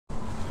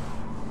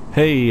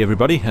Hey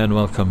everybody and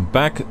welcome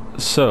back.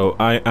 So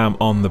I am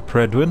on the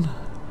Predwin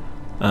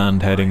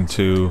and heading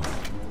to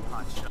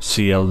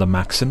CL the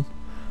Maxon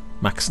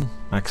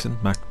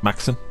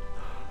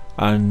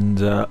and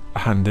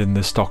hand in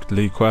this Dr.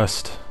 Lee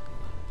quest.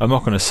 I'm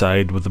not going to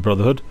side with the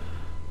Brotherhood,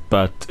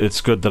 but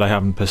it's good that I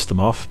haven't pissed them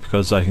off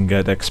because I can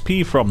get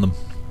XP from them.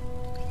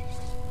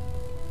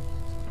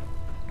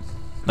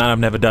 And I've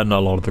never done a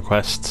lot of the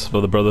quests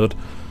for the Brotherhood,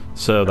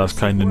 so that's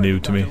kind of new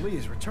to me. Lee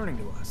is returning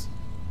to us.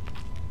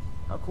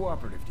 How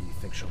cooperative do you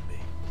think she'll be?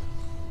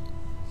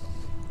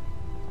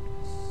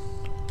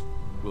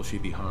 Will she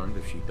be harmed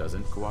if she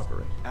doesn't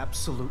cooperate?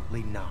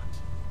 Absolutely not.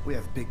 We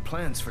have big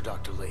plans for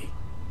Dr. Lee,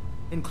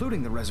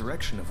 including the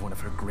resurrection of one of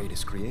her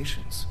greatest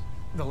creations.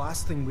 The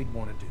last thing we'd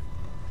want to do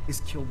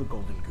is kill the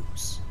Golden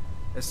Goose.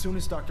 As soon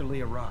as Dr.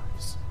 Lee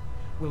arrives,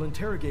 we'll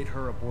interrogate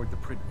her aboard the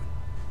Predwin.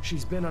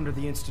 She's been under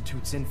the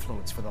Institute's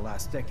influence for the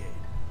last decade,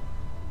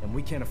 and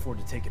we can't afford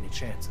to take any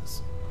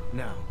chances.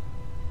 Now,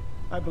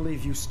 I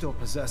believe you still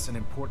possess an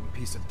important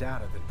piece of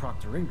data that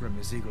Proctor Ingram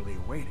is eagerly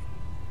awaiting.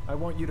 I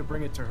want you to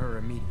bring it to her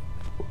immediately.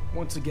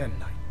 Once again,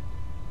 Knight,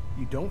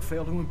 you don't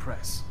fail to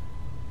impress.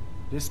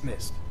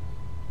 Dismissed.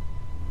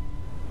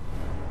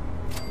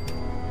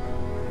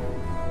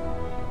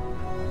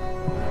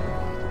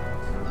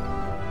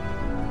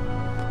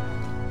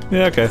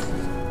 Yeah, okay.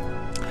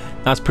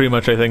 That's pretty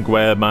much, I think,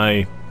 where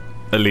my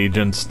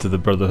allegiance to the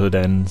Brotherhood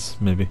ends,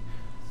 maybe.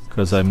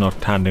 Because I'm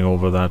not handing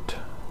over that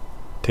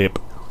tape.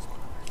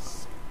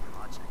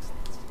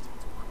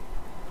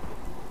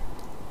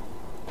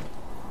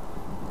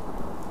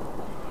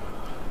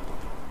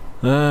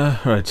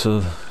 Right,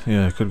 so,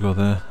 yeah, I could go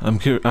there. I'm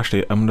curious,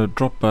 actually, I'm gonna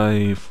drop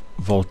by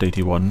Vault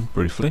 81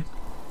 briefly.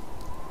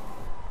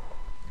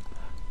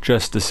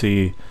 Just to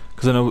see,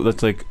 because I know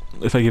that's like,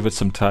 if I give it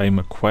some time,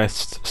 a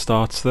quest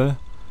starts there.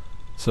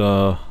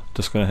 So,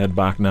 just gonna head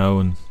back now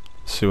and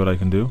see what I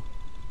can do.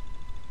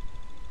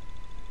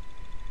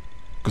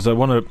 Because I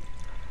wanna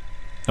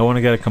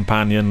get a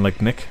companion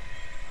like Nick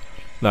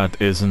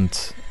that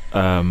isn't,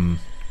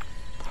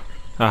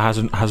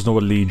 has no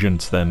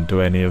allegiance then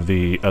to any of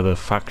the other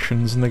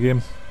factions in the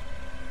game.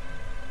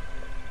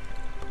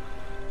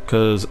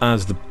 Because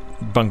as the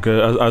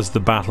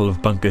Battle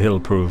of Bunker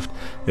Hill proved,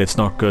 it's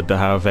not good to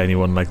have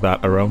anyone like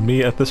that around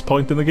me at this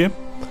point in the game,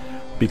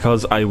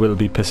 because I will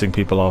be pissing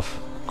people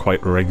off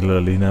quite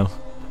regularly now.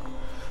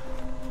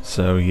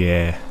 So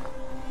yeah.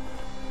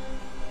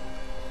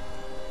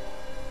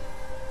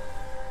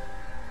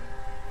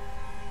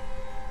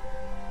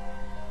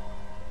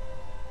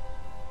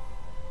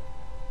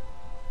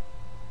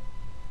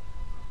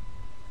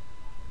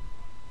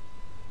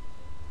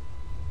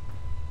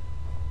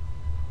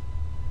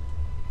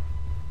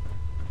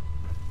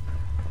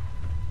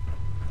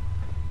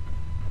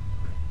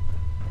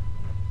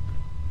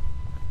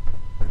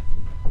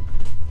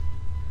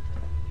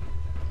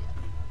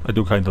 I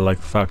do kind of like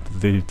the fact that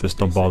they just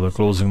don't bother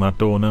closing that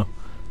door now.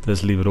 They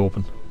just leave it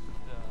open.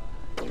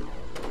 You're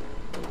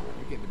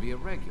getting to be a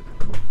regular.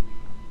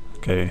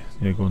 Okay,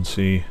 you go and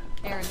see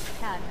Aaron's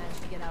cat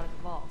managed to get out of the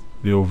vault.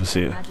 the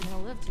Overseer. Imagine he'll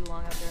live too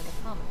long out there in the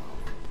Commonwealth.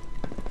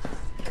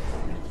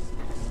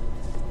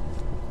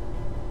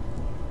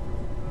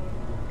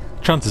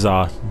 Chances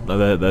are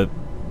that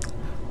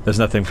there's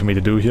nothing for me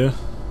to do here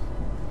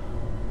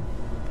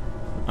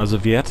as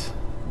of yet,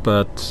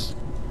 but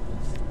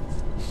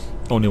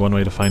only one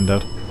way to find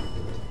out.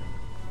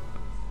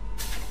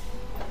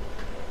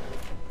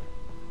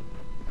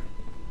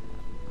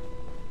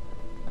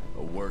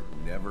 A work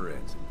never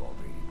ends in Vault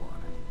 81.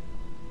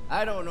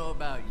 I don't know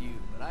about you,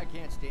 but I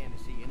can't stand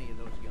to see any of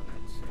those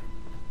youngins sick.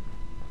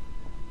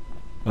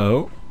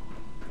 Oh.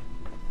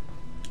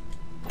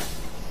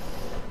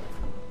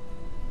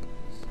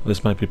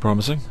 This might be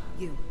promising.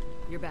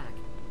 You're back.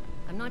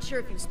 I'm not sure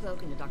if you've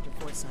spoken to Dr.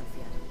 Forsyth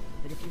yet,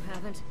 but if you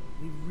haven't,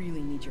 we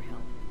really need your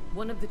help.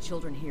 One of the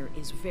children here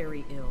is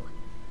very ill.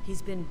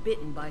 He's been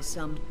bitten by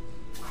some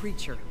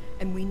creature,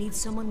 and we need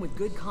someone with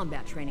good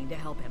combat training to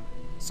help him.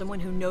 Someone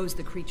who knows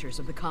the creatures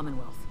of the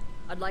Commonwealth.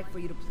 I'd like for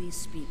you to please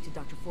speak to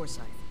Dr.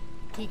 Forsyth.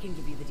 He can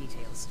give you the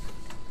details.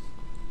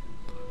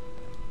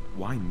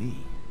 Why me?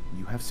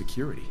 You have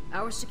security.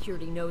 Our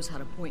security knows how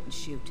to point and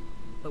shoot,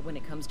 but when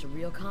it comes to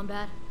real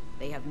combat,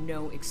 they have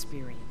no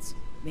experience.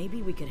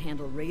 Maybe we could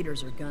handle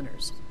raiders or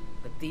gunners,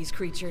 but these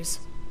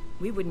creatures,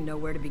 we wouldn't know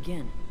where to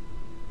begin.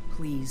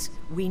 Please,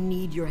 we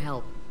need your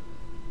help.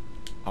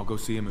 I'll go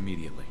see him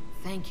immediately.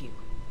 Thank you.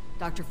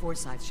 Dr.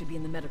 Forsyth should be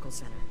in the medical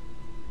center.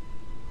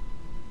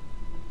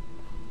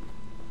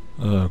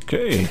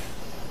 Okay.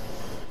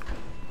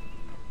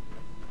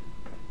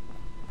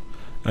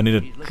 I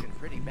need He's looking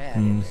pretty bad a...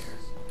 in there.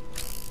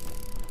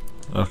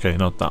 Okay,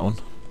 not that one.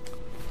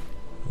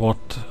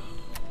 What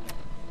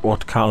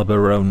caliber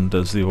round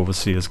does the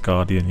Overseer's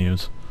Guardian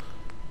use?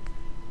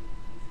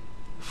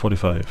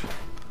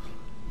 45.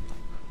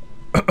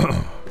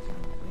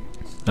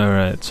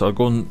 Alright, so I'll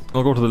go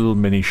to the little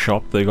mini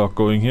shop they got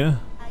going here.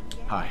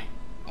 Hi.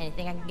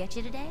 Anything I can get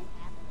you today?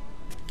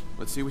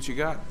 Let's see what you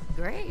got.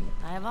 Great.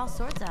 I have all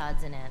sorts of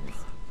odds and ends.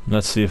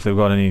 Let's see if they've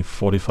got any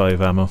 45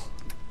 ammo.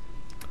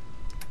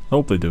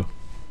 Hope they do.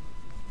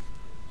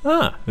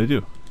 Ah, they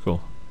do.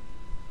 Cool.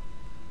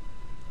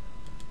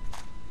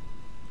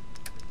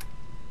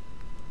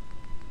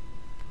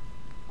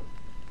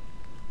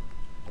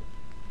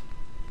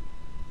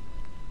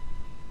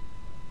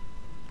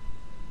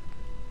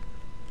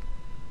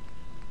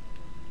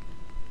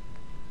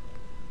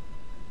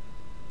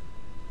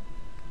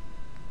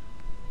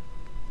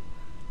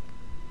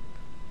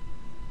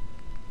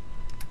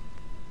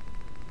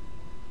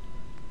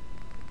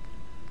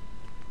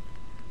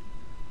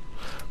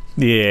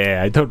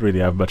 Yeah, I don't really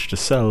have much to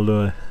sell,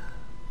 do I?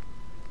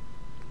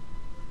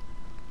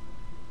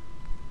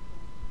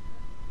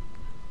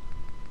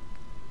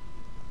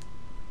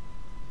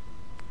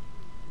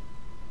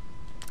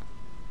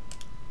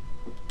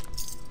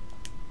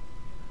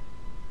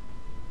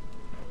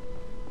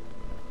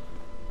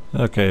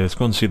 Okay, let's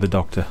go and see the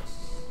doctor.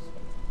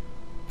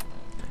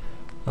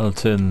 I'll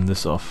turn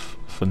this off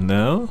for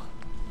now.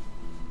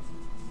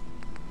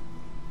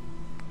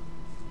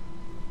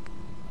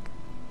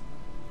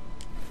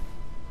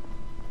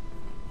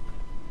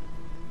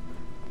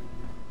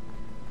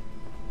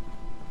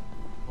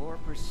 Poor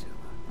Priscilla.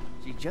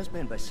 She's just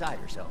been beside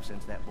herself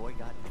since that boy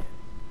got dead.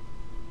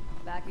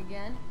 Back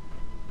again?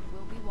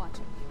 We'll be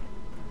watching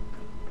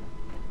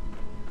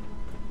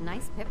you.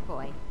 Nice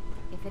Pip-Boy.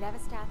 If it ever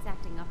starts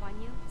acting up on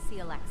you, see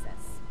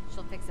Alexis.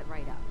 She'll fix it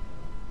right up.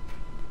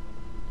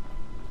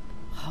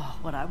 Oh,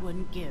 what I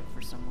wouldn't give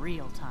for some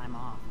real time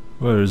off.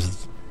 Where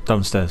is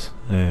downstairs?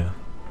 Yeah.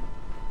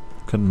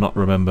 Could not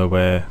remember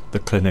where the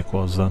clinic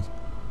was then.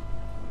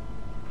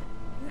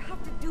 You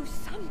have to do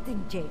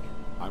something, Jacob.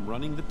 I'm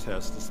running the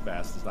test as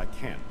fast as I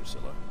can,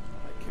 Priscilla.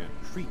 I can't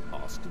treat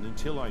Austin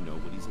until I know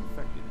what he's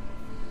infected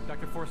with.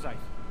 Dr. Forsyth.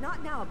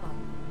 Not now, Bob.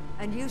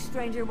 And you,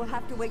 stranger, will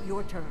have to wait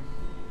your turn.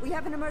 We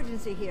have an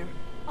emergency here.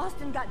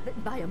 Austin got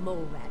bitten by a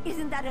mole rat.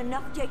 Isn't that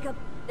enough, Jacob?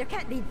 There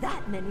can't be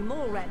that many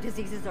mole rat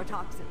diseases or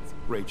toxins.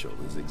 Rachel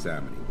is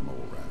examining the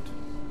mole rat.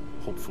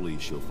 Hopefully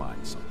she'll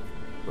find something.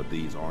 But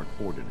these aren't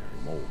ordinary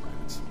mole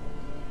rats.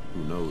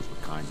 Who knows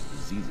what kind of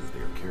diseases they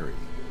are carrying.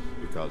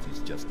 Because he's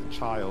just a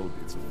child,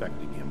 it's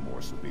affecting him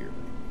more severely.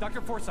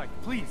 Dr. Forsyth,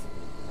 please.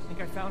 I think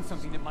I found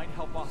something that might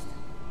help Austin.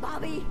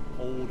 Bobby!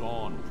 Hold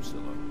on,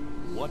 Priscilla.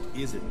 What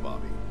is it,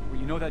 Bobby? Well,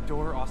 you know that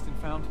door Austin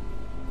found?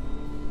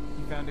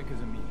 He found it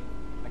because of me.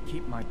 I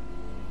keep my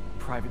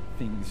private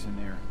things in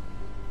there.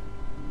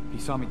 He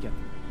saw me get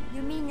them.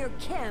 You mean your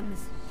chems?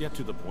 Get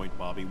to the point,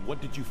 Bobby.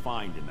 What did you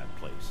find in that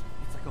place?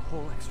 It's like a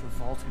whole extra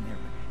vault in there,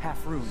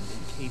 half ruined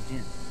and caved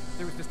in.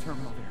 There was this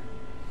terminal there.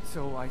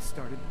 So I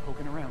started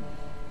poking around.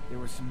 There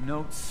were some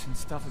notes and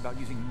stuff about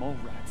using mole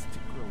rats to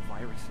grow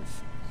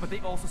viruses. But they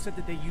also said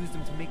that they used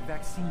them to make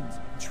vaccines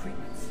and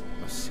treatments.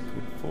 A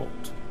secret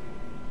vault.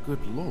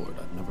 Good Lord,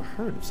 I've never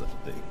heard of such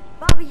a thing.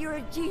 Bobby, you're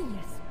a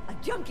genius. A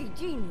junkie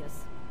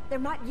genius. There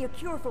might be a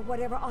cure for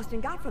whatever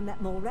Austin got from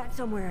that mole rat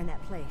somewhere in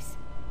that place.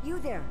 You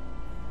there.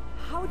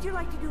 How would you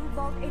like to do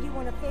Vault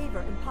 81 a favor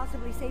and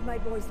possibly save my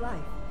boy's life?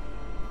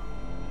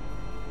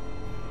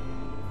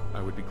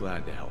 I would be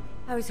glad to help.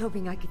 I was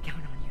hoping I could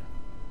count on you.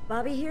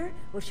 Bobby here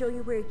will show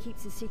you where he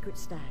keeps his secret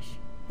stash.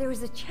 There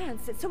is a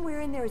chance that somewhere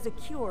in there is a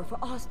cure for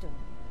Austin.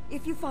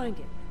 If you find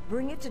it,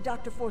 bring it to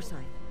Dr. Forsyth.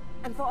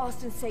 And for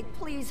Austin's sake,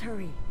 please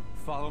hurry.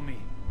 Follow me.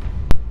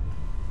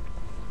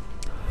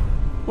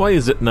 Why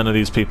is it none of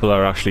these people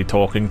are actually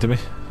talking to me?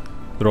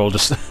 They're all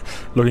just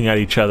looking at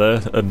each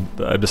other, and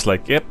I'm just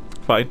like, yep,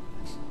 fine.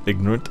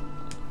 Ignorant.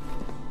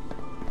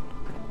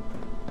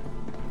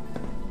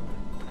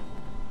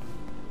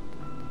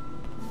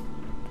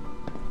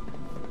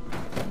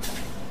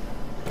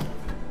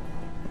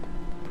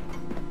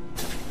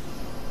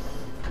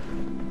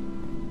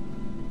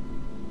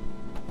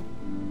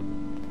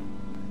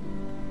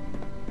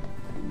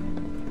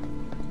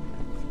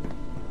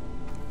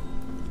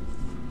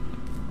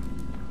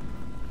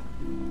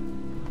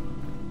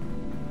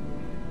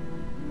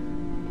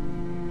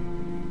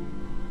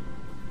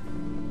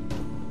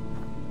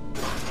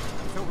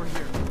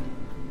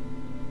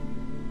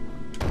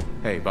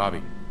 Hey,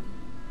 Bobby.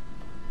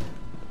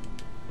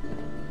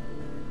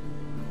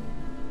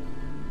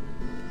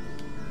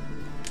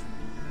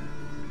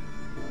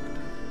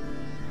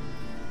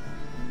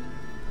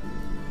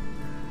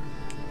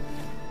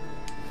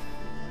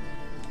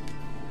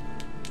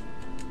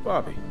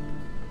 Bobby.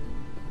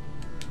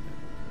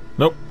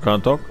 Nope,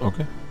 can't talk.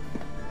 Okay.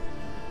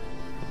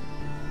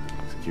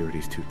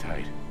 Security's too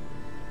tight.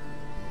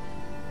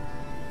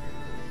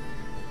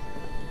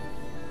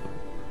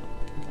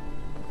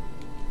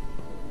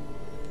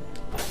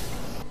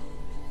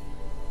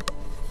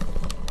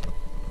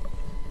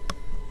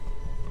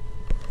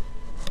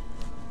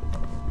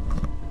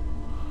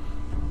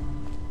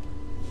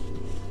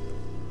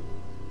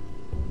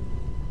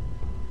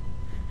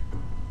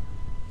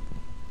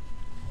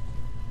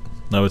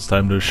 Now it's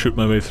time to shoot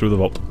my way through the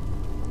vault.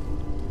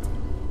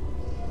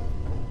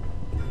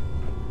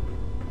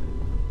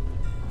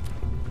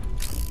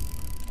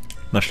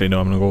 Actually, no,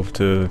 I'm gonna go over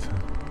to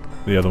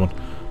the other one.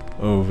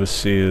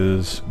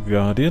 Overseer's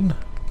Guardian.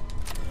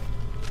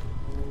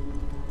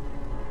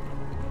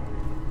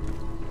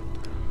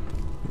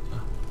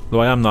 Though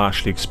I am not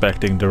actually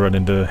expecting to run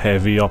into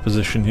heavy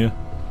opposition here.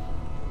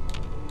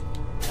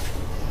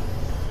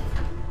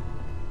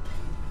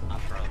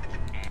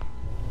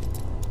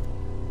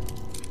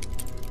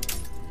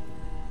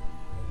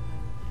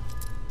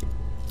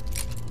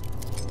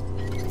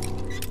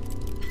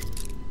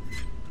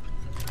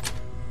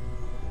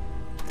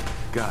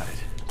 Got it.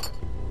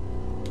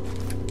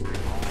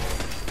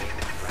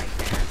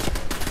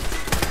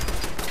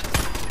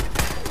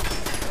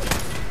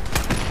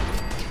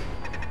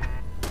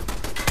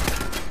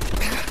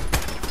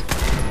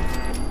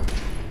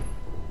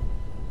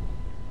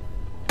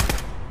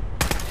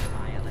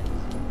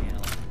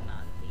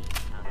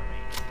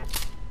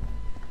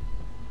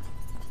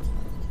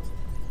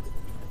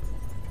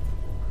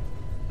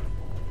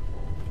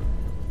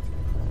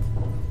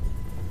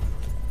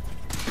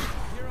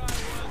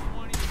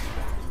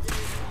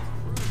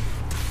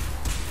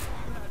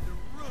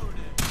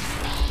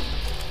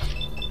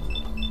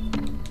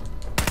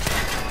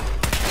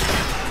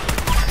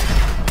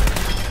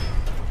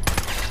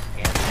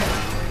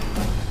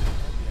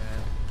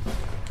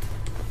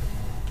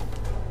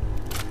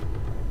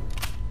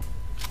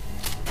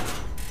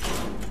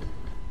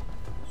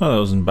 Oh, that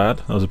wasn't bad.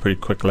 That was a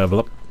pretty quick level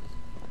up.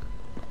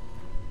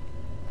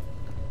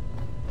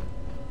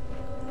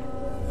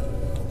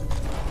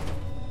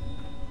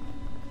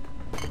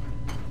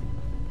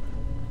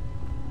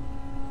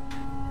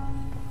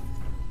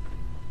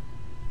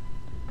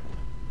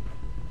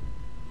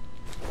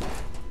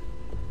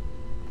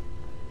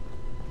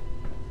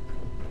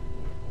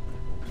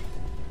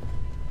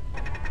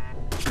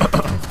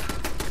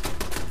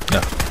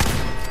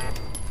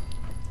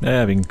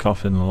 Yeah, I've been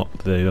coughing a lot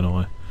today, don't know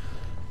why.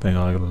 I think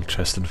I got a little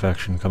chest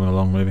infection coming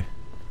along, maybe.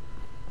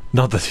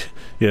 Not that,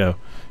 you know,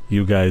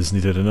 you guys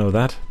needed to know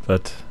that,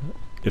 but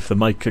if the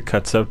mic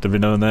cuts out every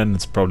now and then,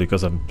 it's probably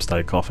because I'm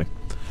started coughing.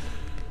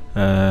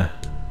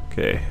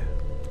 Okay.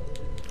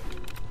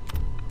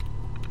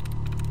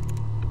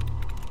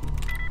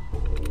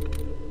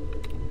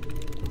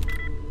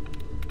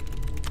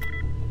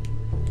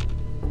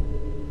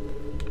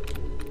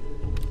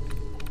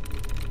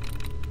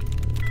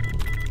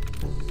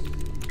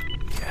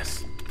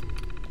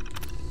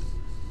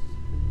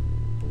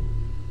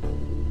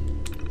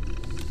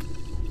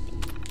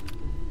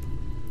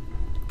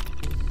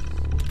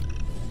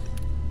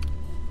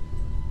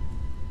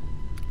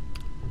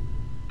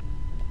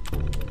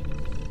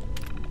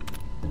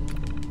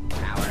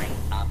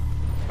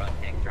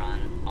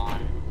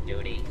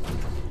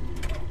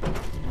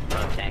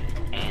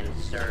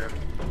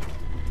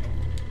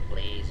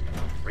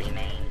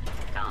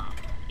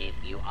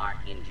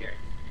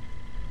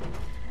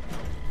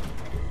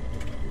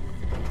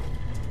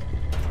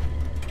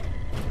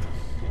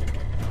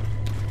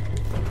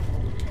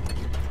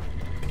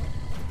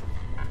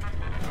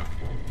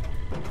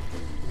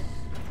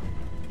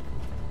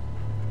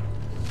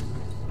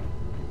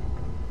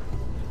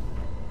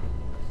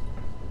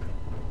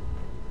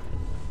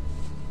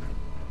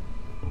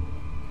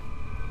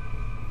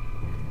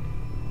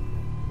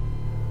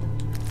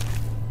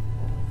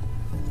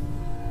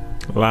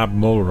 Lab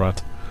mole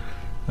rat.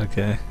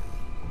 Okay.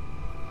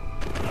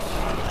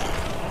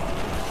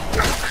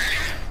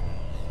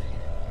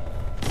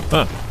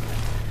 Huh.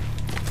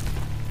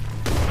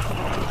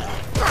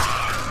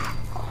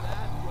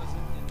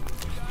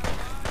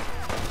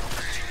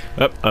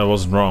 Yep, I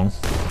wasn't wrong.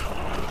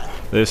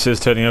 This is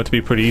turning out to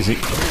be pretty easy.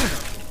 Before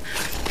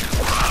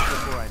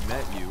I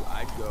met you,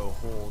 I'd go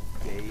whole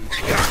days.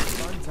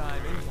 Fun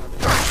time,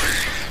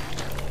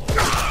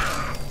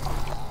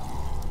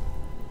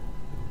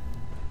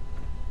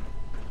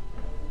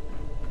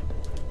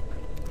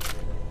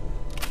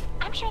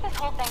 I'm sure this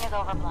whole thing is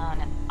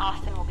overblown, and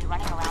Austin will be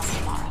running around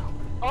tomorrow.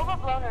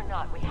 Overblown or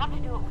not, we have to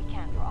do what we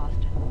can for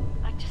Austin.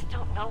 I just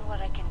don't know what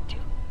I can do.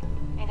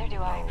 Neither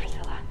do I,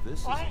 Priscilla.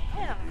 Why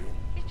him?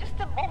 He's just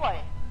a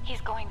boy.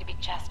 He's going to be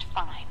just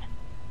fine.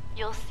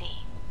 You'll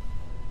see.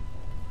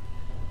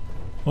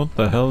 What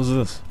the hell is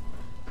this?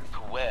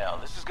 Well,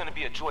 this is gonna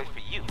be a joy for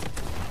you.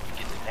 You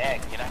get to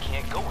nag me and I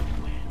can't go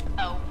anywhere.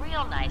 Oh,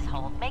 real nice,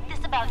 Holt. Make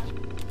this about you.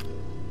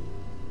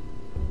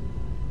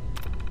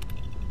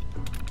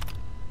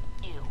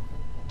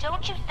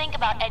 Don't you think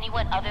about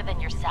anyone other than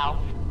yourself?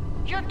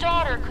 Your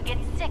daughter could get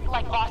sick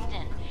like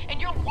Austin,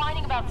 and you're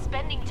whining about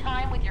spending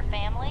time with your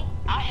family?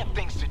 I have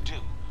things to do.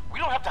 We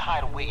don't have to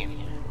hide away in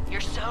here.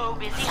 You're so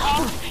busy,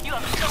 Holt. You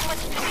have so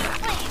much to do.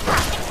 Please,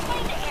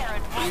 explain to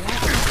Aaron why you're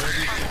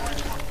more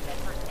important than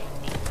her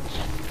safety.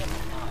 Just get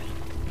started.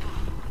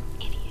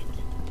 Idiot.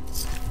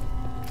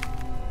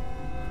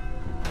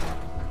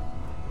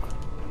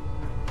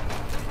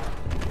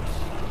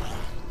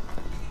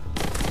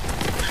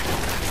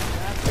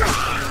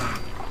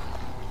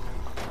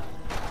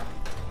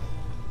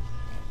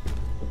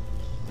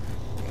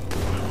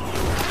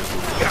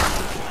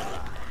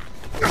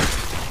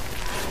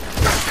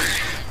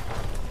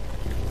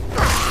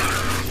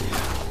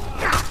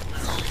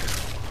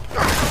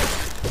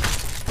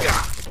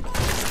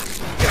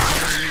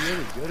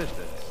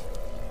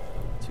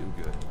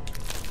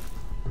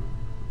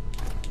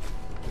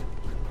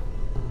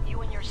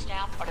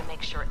 are to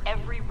make sure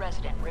every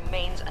resident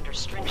remains under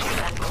stringent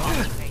medical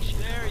observation.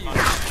 There you go.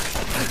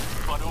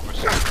 But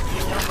oversight. You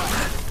know what?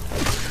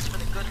 It's for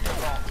the good of the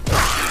world. We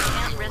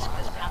can't risk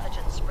this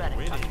pathogen spreading,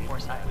 Dr.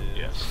 Forsyth.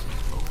 Yes.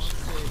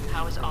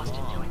 How is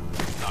Austin doing?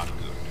 Not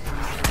good.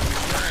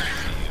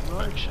 The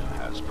infection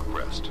has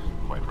progressed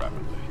quite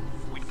rapidly.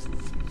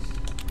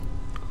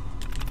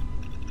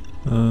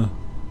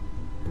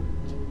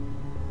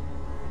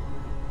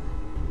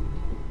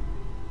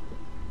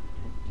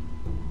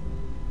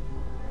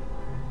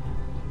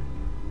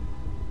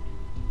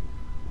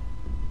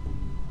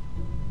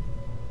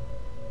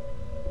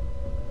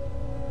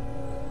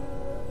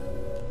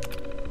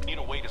 Need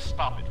a way to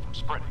stop it from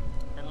spreading.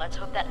 Then let's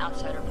hope that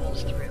outsider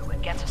pulls through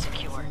and gets us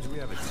secure. We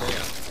have a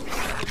tail.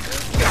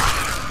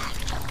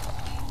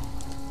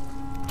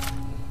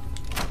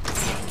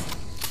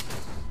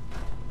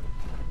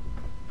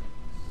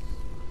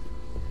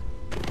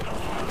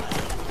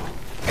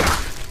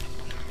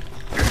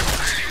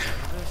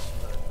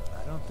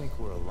 I don't think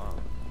we're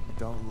alone.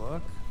 Don't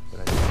look, but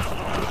I think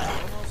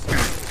almost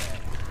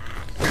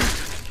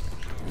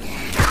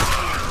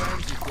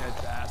friends, you dead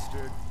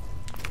bastard.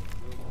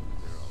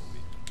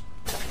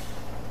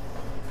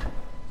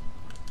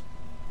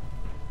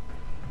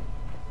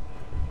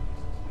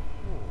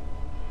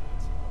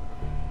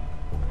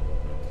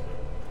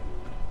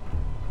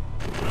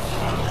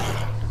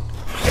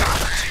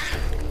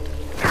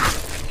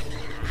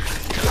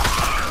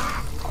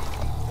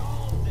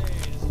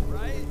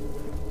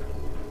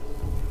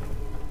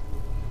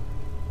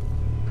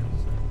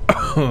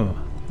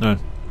 No.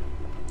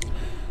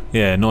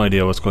 Yeah, no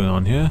idea what's going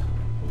on here.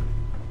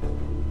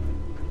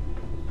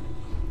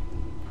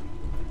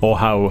 Or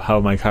how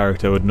my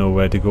character would know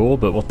where to go,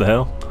 but what the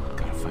hell?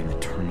 Gotta find the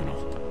terminal.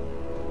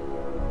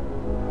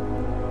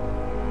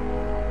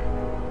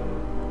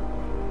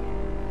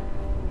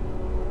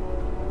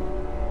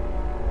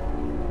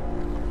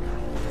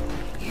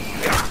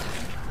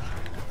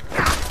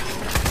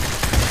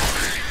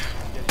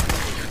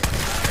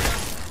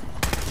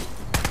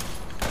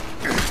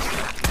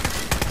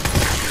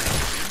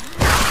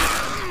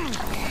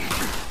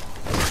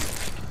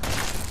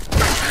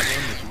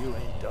 you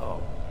ain't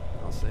dull.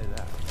 I'll say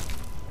that.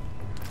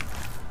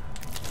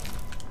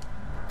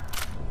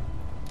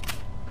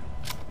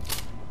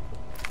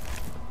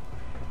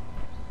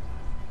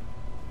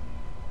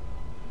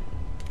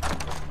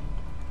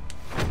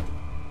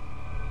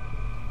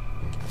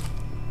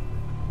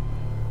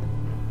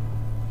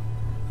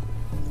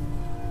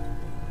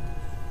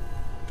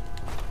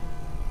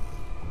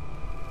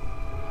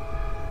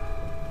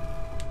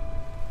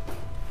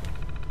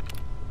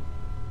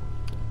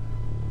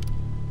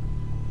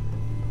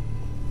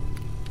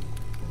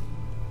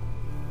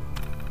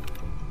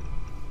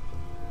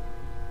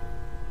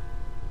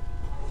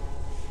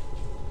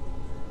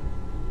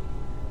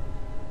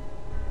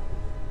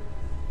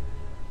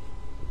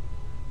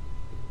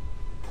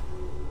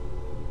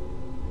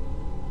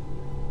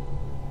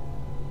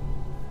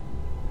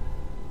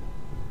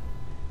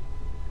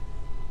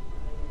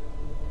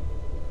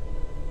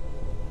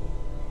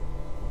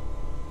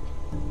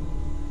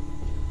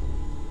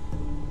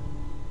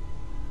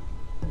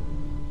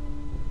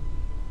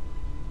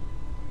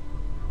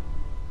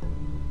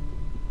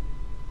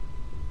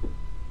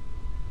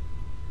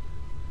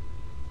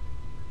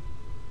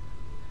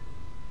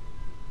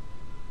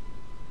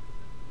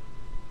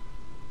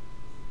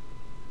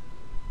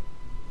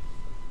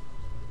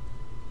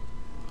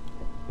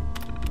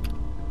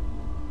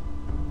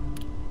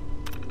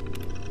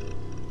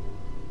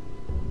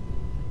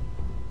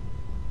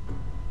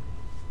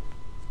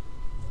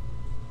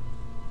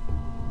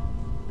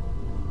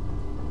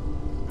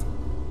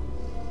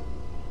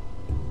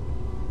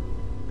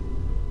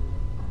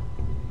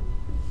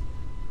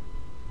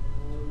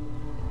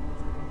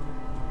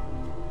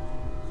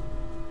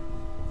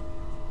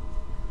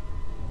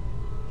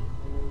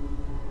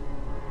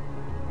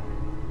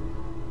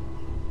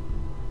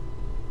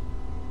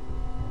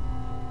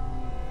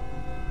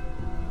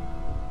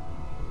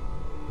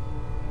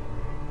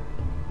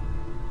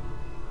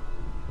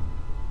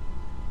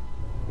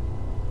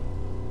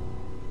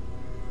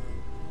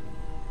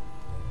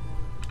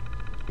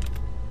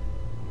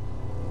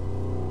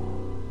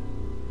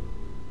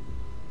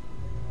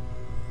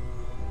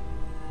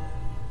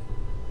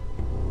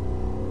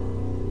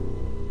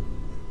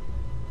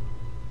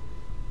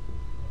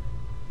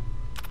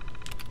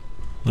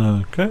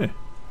 Okay.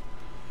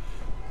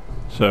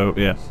 So,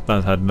 yeah,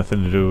 that had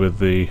nothing to do with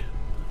the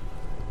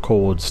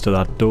cords to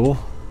that door.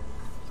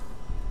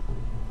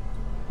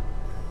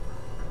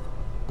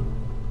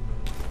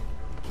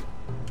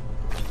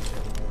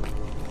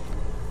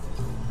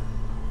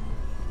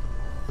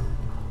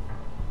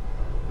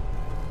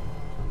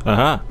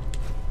 Aha!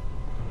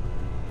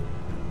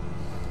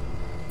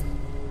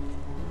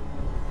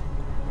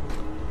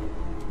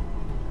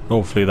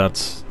 Hopefully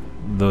that's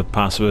the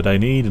password I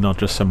need, and not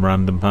just some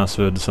random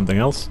password to something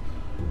else.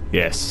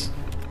 Yes.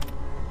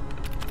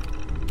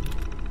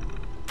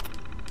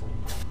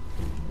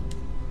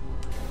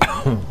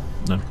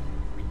 No.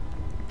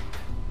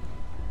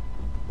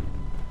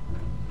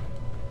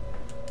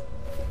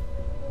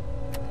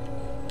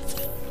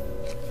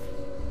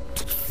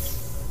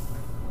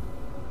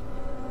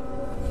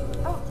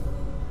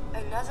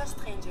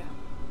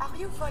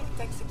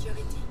 Vault-Tec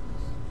security.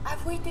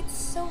 I've waited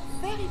so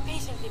very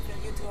patiently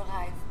for you to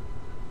arrive.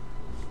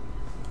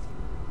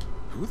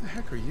 Who the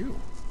heck are you?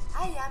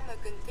 I am a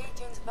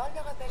Contagions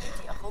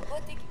Vulnerability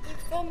Robotic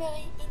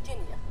Infirmary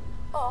Engineer,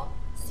 or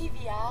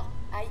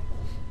CVR-IE.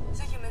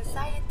 The human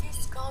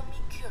scientists call me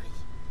Curie.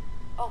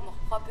 Or more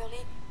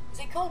properly,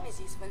 they called me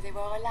this when they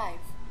were alive.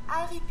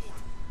 I repeat,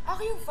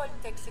 are you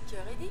Vault-Tec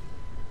security?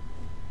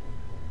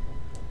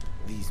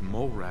 These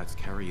mole rats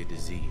carry a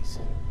disease.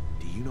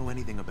 Do you know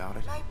anything about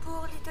it? My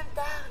poor little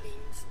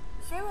darlings.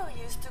 They were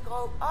used to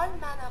grow all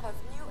manner of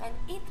new and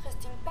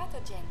interesting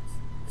pathogens.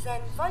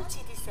 Then Vault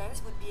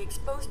citizens would be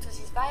exposed to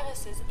these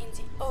viruses in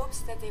the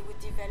hopes that they would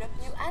develop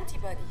new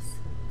antibodies.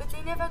 But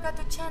they never got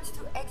a chance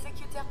to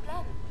execute their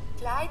plan.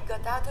 Clyde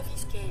got out of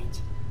his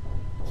cage.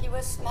 He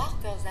was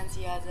smarter than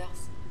the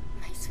others.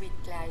 My sweet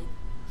Clyde.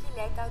 He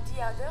let out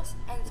the others,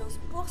 and those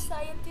poor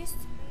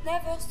scientists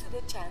never stood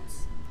a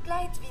chance.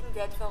 Clyde's been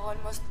dead for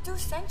almost 2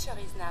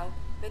 centuries now,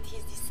 but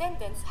his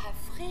descendants have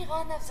free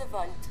run of the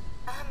vault.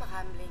 I'm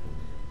rambling.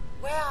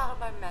 Where are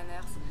my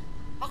manners?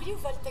 Are you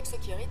Vault-Tec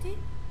security?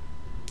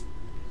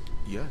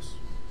 Yes.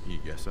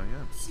 Yes, I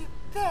am.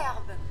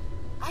 Superb!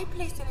 I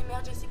placed an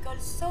emergency call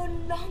so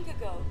long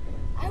ago.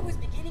 I was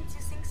beginning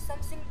to think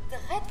something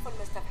dreadful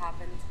must have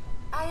happened.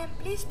 I am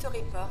pleased to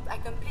report I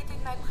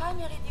completed my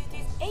primary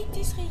duties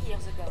 83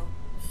 years ago.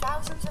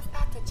 Thousands of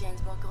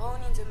pathogens were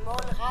grown in the mole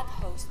rat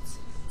hosts.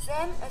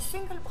 Then a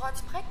single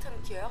broad-spectrum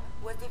cure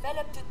was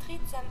developed to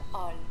treat them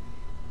all.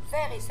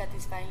 Very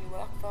satisfying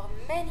work for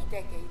many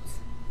decades.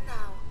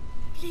 Now,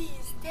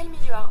 please tell me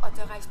you are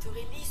authorized to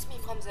release me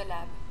from the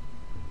lab.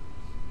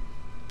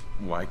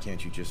 Why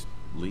can't you just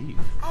leave?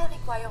 I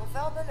require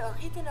verbal or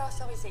written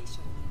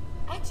authorization.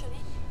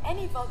 Actually,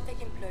 any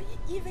Vault-Tec employee,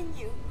 even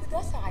you, could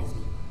authorize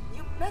me.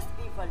 You must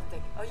be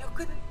Vault-Tec, or you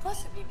couldn't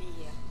possibly be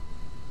here.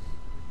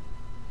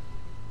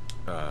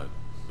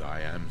 I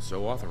am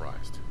so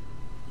authorized.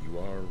 You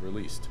are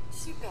released.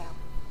 Superb.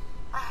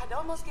 I had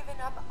almost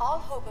given up all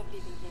hope of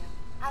living here.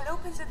 I'll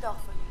open the door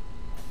for you.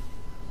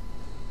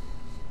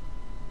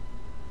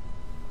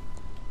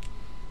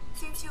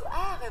 Since you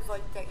are a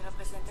Vault-Tec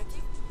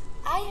representative,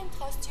 I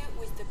entrust you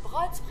with the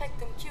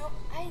broad-spectrum cure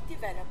I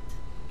developed.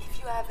 If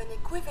you have an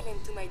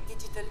equivalent to my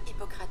digital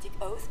Hippocratic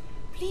oath,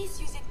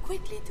 please use it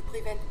quickly to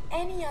prevent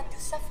any undue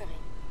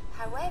suffering.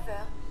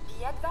 However,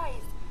 be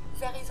advised,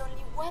 there is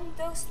only 1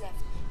 dose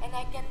left, and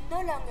I can no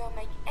longer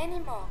make any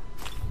more.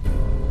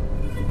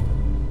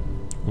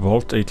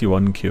 Vault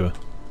 81 cure.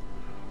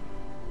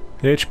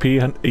 HP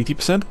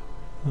 80%?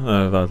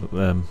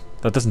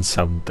 That doesn't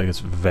sound like it's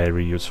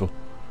very useful.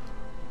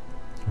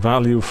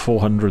 Value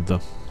 400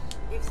 though.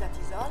 If that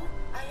is all,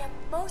 I am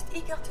most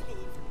eager to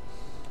leave.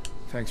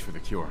 Thanks for the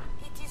cure.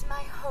 It is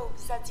my hope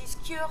that this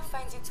cure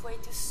finds its way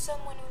to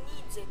someone who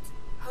needs it.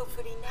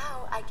 Hopefully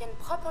now I can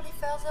properly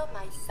further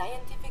my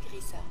scientific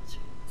research.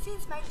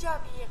 Since my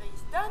job here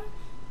is done,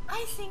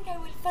 I think I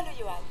will follow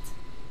you out.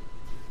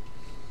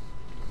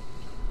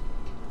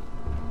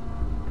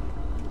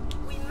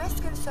 We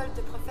must consult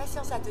the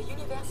professors at the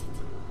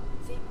university.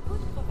 They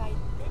could provide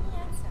many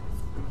answers.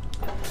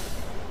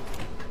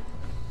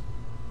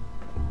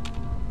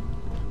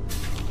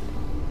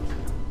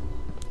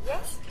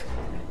 Yes?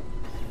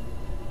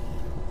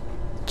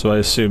 So I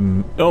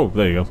assume... Oh,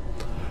 there you go.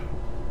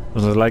 I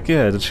was like,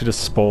 yeah, did she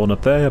just spawn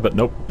up there? But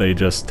nope, they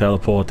just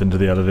teleport into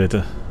the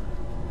elevator.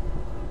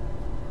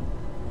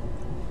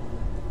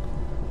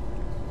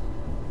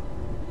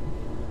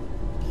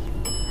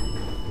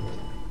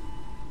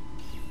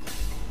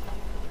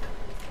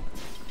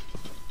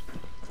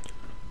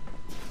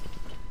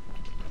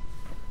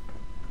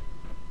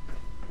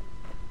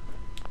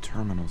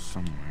 Terminal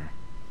somewhere.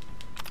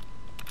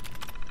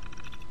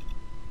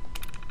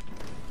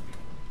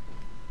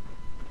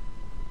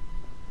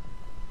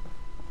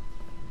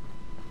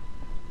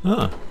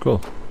 Ah,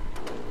 cool.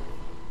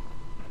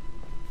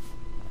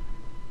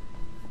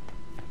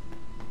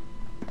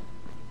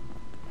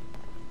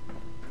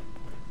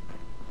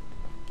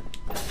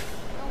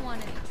 Don't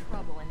want any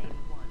trouble in 81.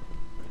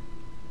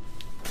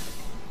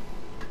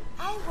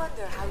 I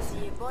wonder how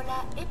the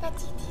Ebola,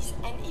 hepatitis,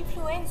 and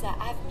influenza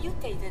have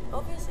mutated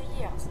over the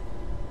years.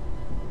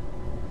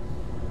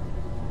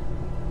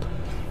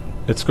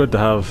 It's good to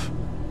have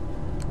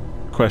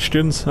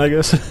questions, I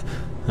guess.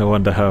 I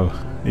wonder how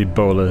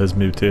Ebola has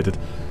mutated.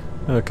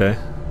 Okay.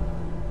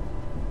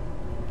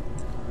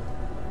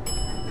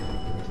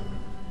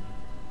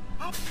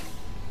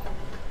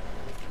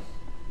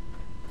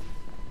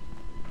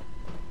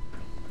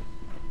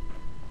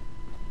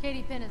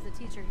 Katie Pinn is the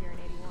teacher here in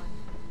 81.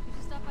 You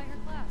should stop by her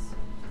class.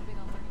 She's big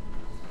on learning.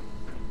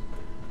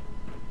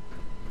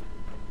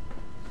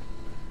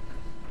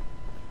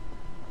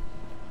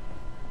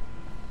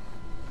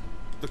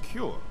 The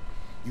cure.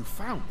 You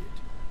found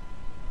it.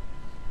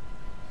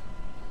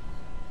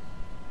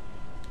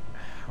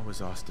 How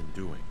is Austin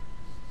doing?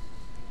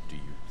 Do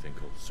you think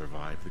he'll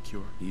survive the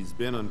cure? He's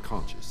been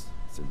unconscious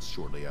since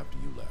shortly after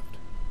you left.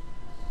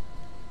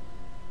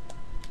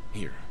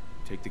 Here,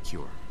 take the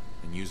cure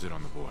and use it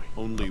on the boy.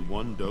 Only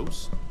 1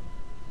 dose?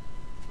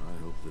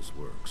 I hope this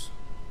works.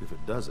 If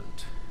it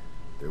doesn't,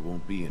 there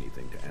won't be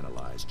anything to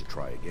analyze to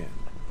try again.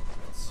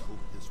 Let's hope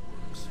this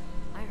works.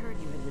 I heard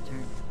you had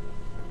returned.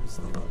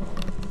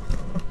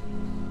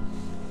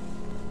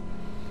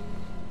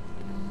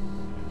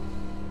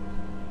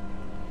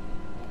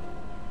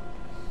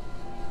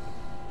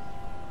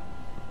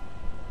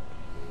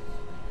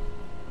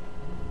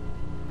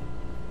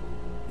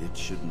 It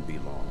shouldn't be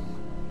long.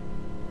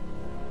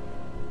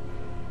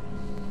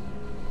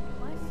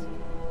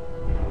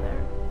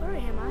 Where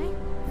am I?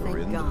 You're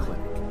in the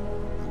clinic.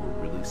 You were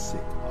really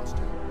sick,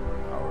 Austin.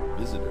 Our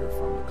visitor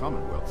from the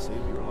Commonwealth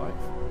saved your life.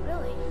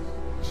 Really?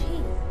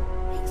 Gee,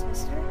 thanks,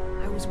 mister.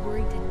 I was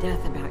worried to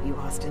death about you,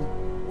 Austin.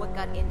 What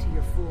got into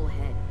your fool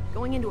head?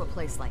 Going into a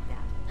place like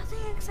that? Nothing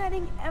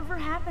exciting ever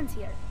happens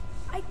here.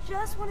 I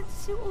just wanted to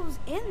see what was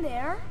in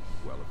there.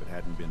 Well, if it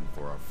hadn't been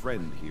for our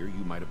friend here,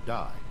 you might have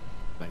died.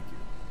 Thank you.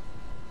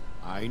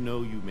 I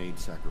know you made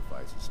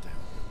sacrifices to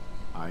help him.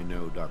 I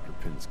know Dr.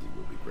 Pinsky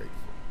will be grateful.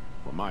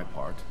 For my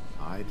part,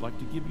 I'd like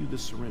to give you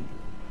this syringe.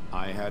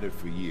 I had it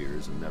for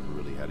years and never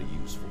really had a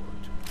use for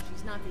it.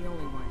 She's not the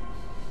only one.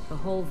 The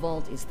whole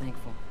vault is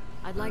thankful.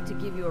 I'd like to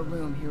give you a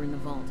room here in the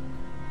vault.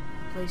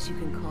 A place you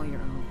can call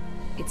your own.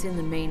 It's in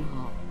the main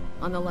hall,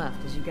 on the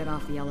left as you get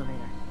off the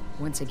elevator.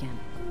 Once again,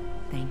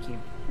 thank you.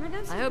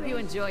 I hope you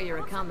enjoy your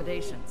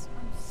accommodations.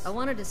 I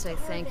wanted to say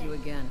thank you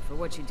again for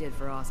what you did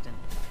for Austin.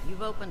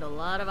 You've opened a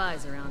lot of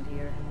eyes around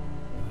here,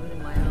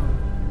 including my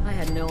own. I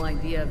had no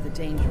idea of the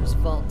dangers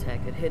Vault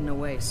Tech had hidden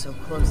away so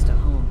close to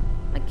home.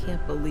 I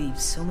can't believe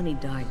so many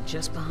died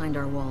just behind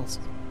our walls.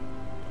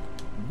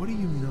 What do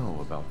you know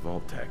about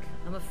Vault Tech?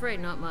 I'm afraid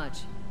not much.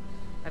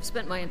 I've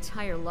spent my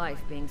entire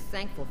life being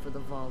thankful for the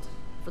Vault,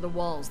 for the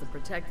walls that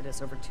protected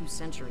us over 2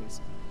 centuries.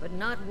 But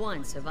not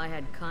once have I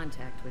had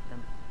contact with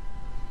them.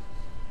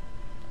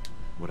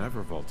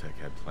 Whatever Vault Tech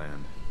had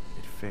planned,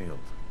 it failed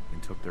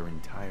and took their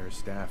entire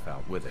staff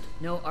out with it.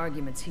 No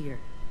arguments here.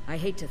 I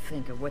hate to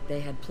think of what they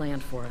had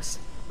planned for us.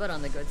 But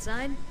on the good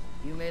side,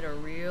 you made a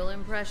real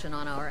impression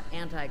on our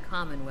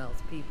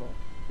anti-Commonwealth people.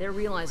 They're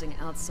realizing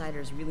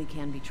outsiders really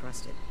can be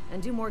trusted,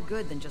 and do more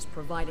good than just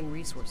providing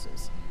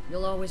resources.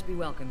 You'll always be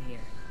welcome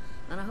here,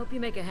 and I hope you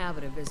make a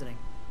habit of visiting.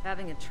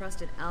 Having a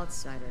trusted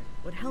outsider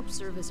would help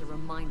serve as a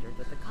reminder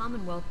that the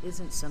Commonwealth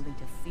isn't something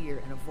to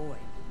fear and avoid.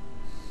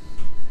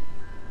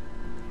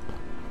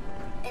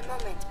 A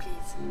moment,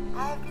 please.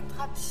 I have been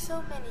trapped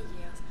so many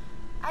years.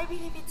 I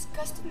believe it's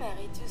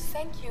customary to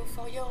thank you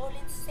for your role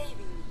in saving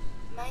me.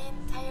 My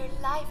entire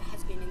life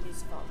has been in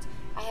this vault.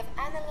 I have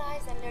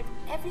analyzed and learned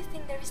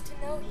everything there is to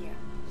know here.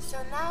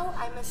 So now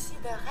I must see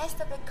the rest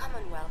of the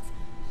Commonwealth,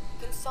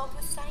 consult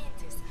with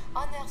scientists,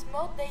 unearth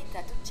more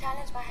data to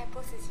challenge my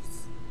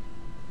hypothesis.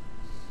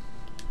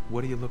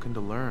 What are you looking to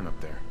learn up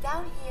there?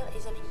 Down here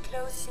is an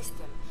enclosed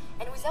system,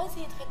 and without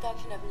the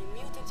introduction of new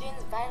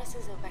mutagens,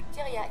 viruses or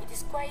bacteria, it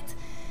is quite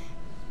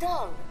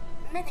dull,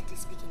 medically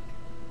speaking.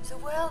 The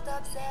world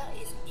up there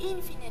is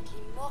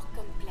infinitely more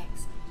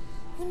complex.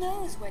 Who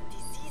knows what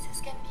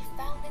diseases can be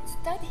found and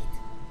studied?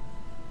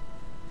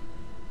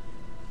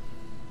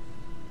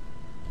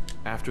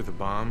 After the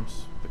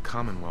bombs, the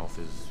Commonwealth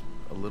is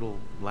a little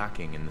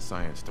lacking in the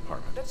science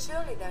department. But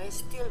surely there is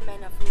still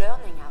men of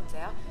learning out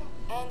there,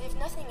 and if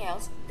nothing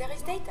else, there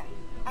is data.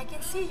 I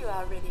can see you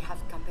already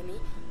have company.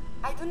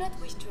 I do not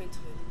wish to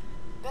intrude,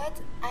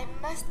 but I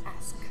must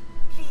ask.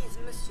 Please,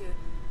 monsieur,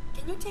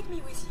 can you take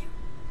me with you?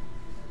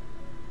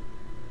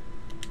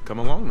 Come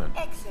along then.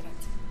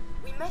 Excellent.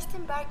 We must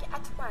embark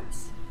at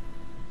once.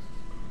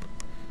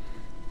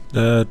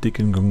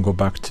 Deacon can go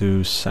back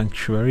to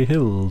Sanctuary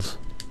Hills.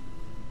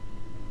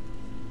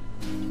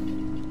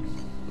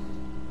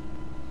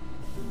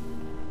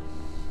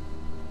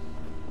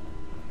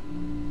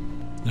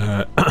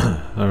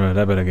 Alright,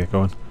 I better get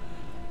going.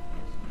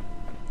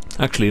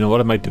 Actually, you know what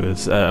I might do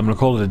is, I'm going to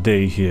call it a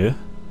day here,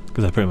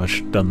 because I've pretty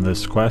much done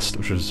this quest,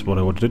 which is what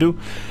I wanted to do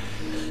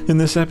in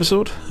this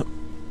episode.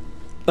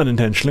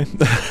 Unintentionally.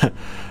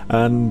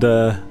 And,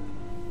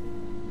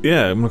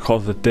 yeah, I'm going to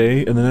call it a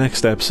day. In the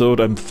next episode,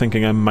 I'm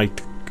thinking I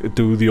might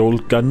do the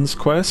old guns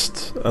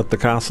quest at the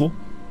castle,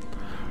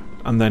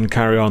 and then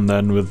carry on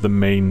then with the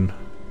main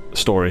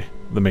story,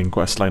 the main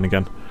quest line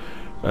again,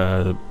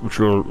 which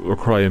will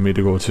require me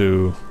to go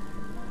to...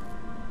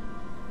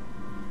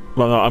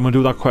 Well, no, I'm going to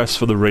do that quest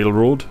for the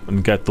railroad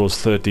and get those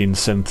 13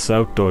 synths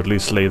out, or at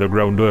least lay the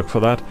groundwork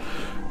for that,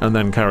 and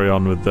then carry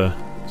on with the...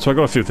 So I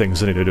got a few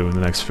things I need to do in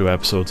the next few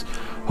episodes.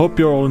 Hope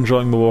you're all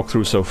enjoying the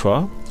walkthrough so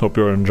far. Hope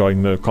you're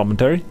enjoying the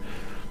commentary.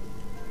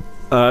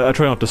 I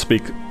try not to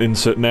speak in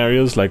certain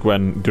areas, like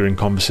when during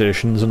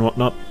conversations and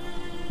whatnot,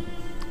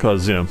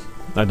 because, you know,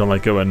 I don't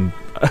like it when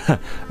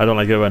I don't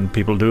like it when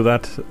people do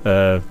that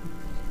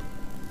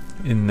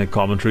in the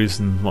commentaries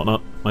and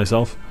whatnot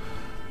myself.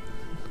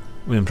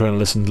 When I'm trying to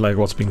listen to like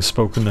what's being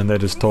spoken and they're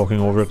just talking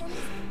over it,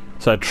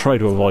 so I try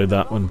to avoid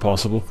that when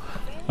possible.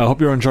 I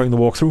hope you're enjoying the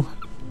walkthrough.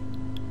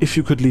 If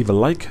you could leave a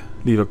like,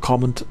 leave a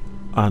comment,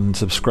 and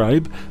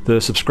subscribe. The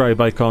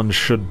subscribe icon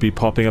should be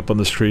popping up on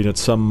the screen at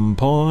some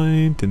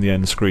point in the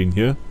end screen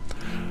here.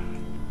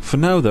 For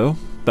now though,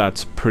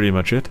 that's pretty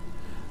much it.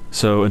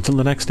 So until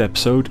the next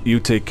episode, you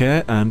take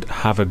care and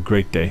have a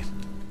great day.